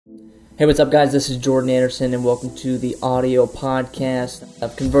Hey, what's up, guys? This is Jordan Anderson, and welcome to the audio podcast.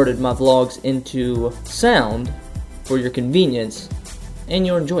 I've converted my vlogs into sound for your convenience and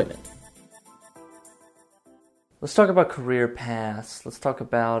your enjoyment. Let's talk about career paths. Let's talk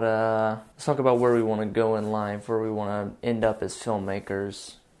about where we want to go in life, where we want to end up as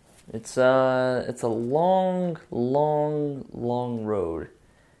filmmakers. It's a long road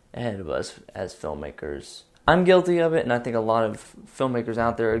ahead of us as filmmakers. I'm guilty of it, and I think a lot of filmmakers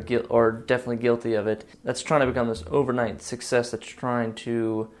out there are definitely guilty of it. That's trying to become this overnight success, that's trying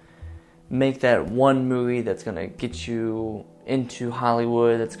to make that one movie that's going to get you into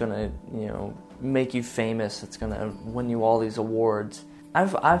Hollywood, that's going to, make you famous, that's going to win you all these awards.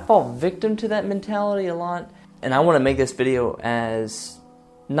 I fall victim to that mentality a lot, and I want to make this video as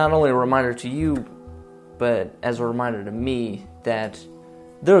not only a reminder to you, but as a reminder to me that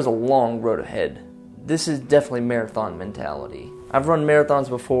there's a long road ahead. This is definitely marathon mentality. I've run marathons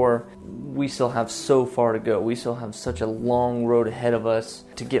before. We still have so far to go. We still have such a long road ahead of us.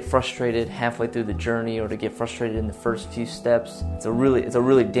 To get frustrated halfway through the journey or to get frustrated in the first few steps, it's a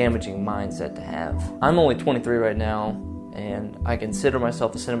really damaging mindset to have. I'm only 23 right now, and I consider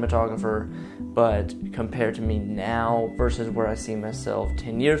myself a cinematographer, but compared to me now versus where I see myself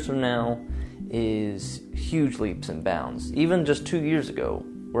 10 years from now is huge leaps and bounds. Even just 2 years ago,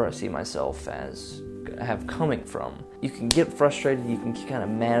 where I see myself as coming from. You can get frustrated, you can get kind of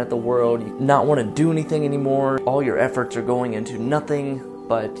mad at the world, you not want to do anything anymore, all your efforts are going into nothing,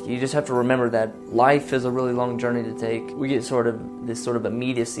 but you just have to remember that life is a really long journey to take. We get this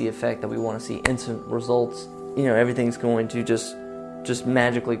immediacy effect that we want to see instant results. Everything's going to just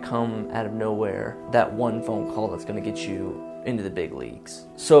magically come out of nowhere. That one phone call that's going to get you into the big leagues.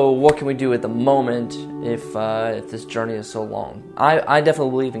 So what can we do at the moment if this journey is so long? I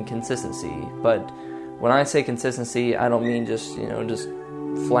definitely believe in consistency, but when I say consistency, I don't mean just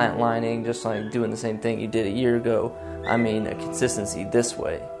flatlining, just like doing the same thing you did a year ago. I mean a consistency this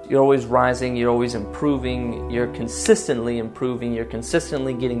way. You're always rising, you're always improving, you're consistently improving, you're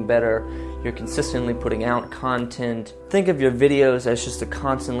consistently getting better, you're consistently putting out content. Think of your videos as just a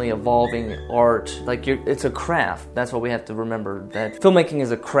constantly evolving art. It's a craft. That's what we have to remember, that filmmaking is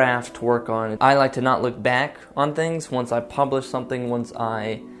a craft to work on. I like to not look back on things. Once I publish something, once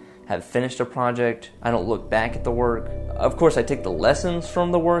I have finished a project, I don't look back at the work. Of course, I take the lessons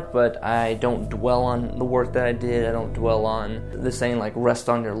from the work, but I don't dwell on the work that I did. I don't dwell on the saying like rest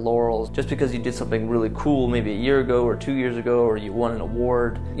on your laurels. Just because you did something really cool maybe a year ago or 2 years ago, or you won an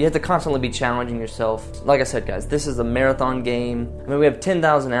award, you have to constantly be challenging yourself. Like I said, guys, this is a marathon game. We have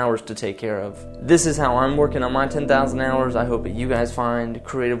 10,000 hours to take care of. This is how I'm working on my 10,000 hours. I hope that you guys find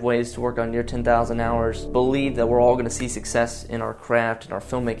creative ways to work on your 10,000 hours. Believe that we're all going to see success in our craft, in our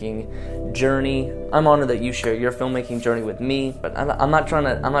filmmaking journey. I'm honored that you share your filmmaking journey with me, but I'm not trying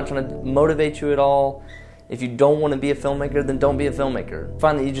to motivate you at all. If you don't want to be a filmmaker, then don't be a filmmaker.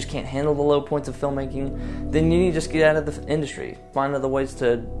 Find that you just can't handle the low points of filmmaking, then you need to just get out of the industry. Find other ways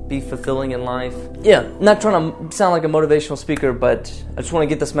to be fulfilling in life. Yeah, not trying to sound like a motivational speaker, but I just want to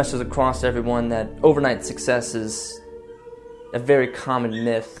get this message across to everyone that overnight success is a very common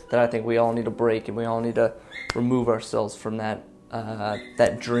myth that I think we all need to break, and we all need to remove ourselves from that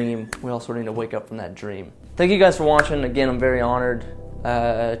dream. We also need to wake up from that dream. Thank you guys for watching. Again, I'm very honored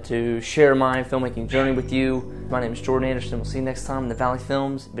to share my filmmaking journey with you. My name is Jordan Anderson. We'll see you next time in the Valley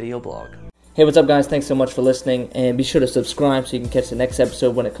Films video blog. Hey, what's up, guys? Thanks so much for listening, and be sure to subscribe so you can catch the next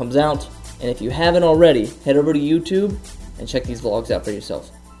episode when it comes out. And if you haven't already, head over to YouTube and check these vlogs out for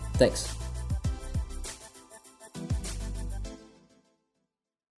yourself. Thanks.